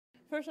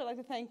First, I'd like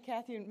to thank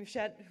Kathy and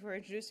Michette for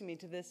introducing me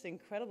to this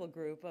incredible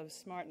group of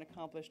smart and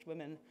accomplished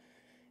women.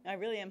 I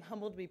really am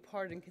humbled to be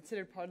part and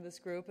considered part of this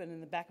group, and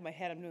in the back of my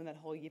head, I'm doing that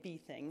whole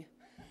yippee thing.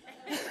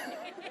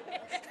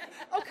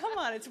 Oh, come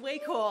on, it's way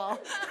cool.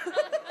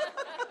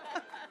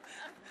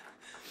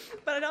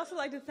 But I'd also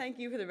like to thank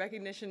you for the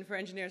recognition for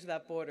Engineers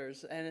Without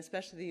Borders, and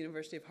especially the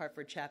University of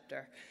Hartford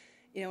chapter.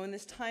 You know, in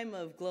this time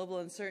of global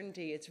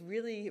uncertainty, it's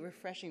really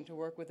refreshing to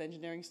work with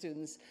engineering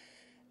students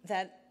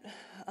that,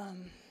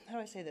 how do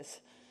I say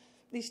this?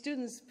 These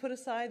students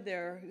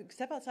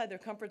step outside their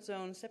comfort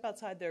zone, step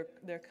outside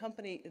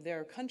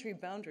their country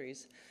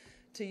boundaries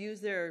to use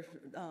their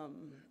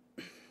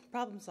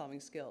problem-solving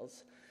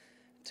skills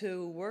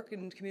to work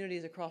in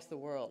communities across the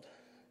world.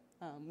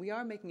 We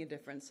are making a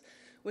difference.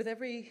 What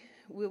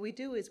we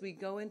do is we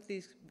go into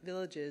these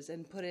villages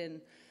and put in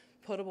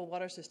potable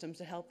water systems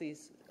to help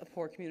these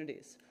poor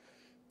communities.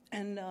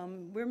 And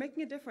we're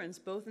making a difference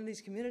both in these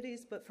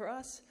communities, but for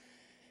us,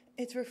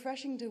 it's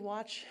refreshing to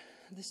watch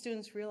the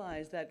students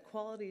realize that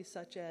qualities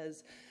such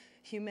as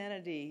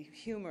humanity,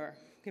 humor,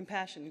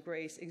 compassion,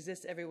 grace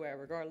exist everywhere,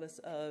 regardless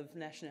of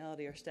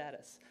nationality or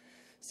status.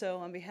 So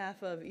on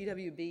behalf of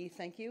EWB,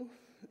 thank you.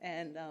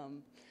 And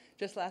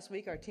just last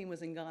week, our team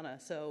was in Ghana.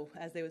 So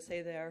as they would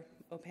say there,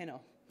 openo.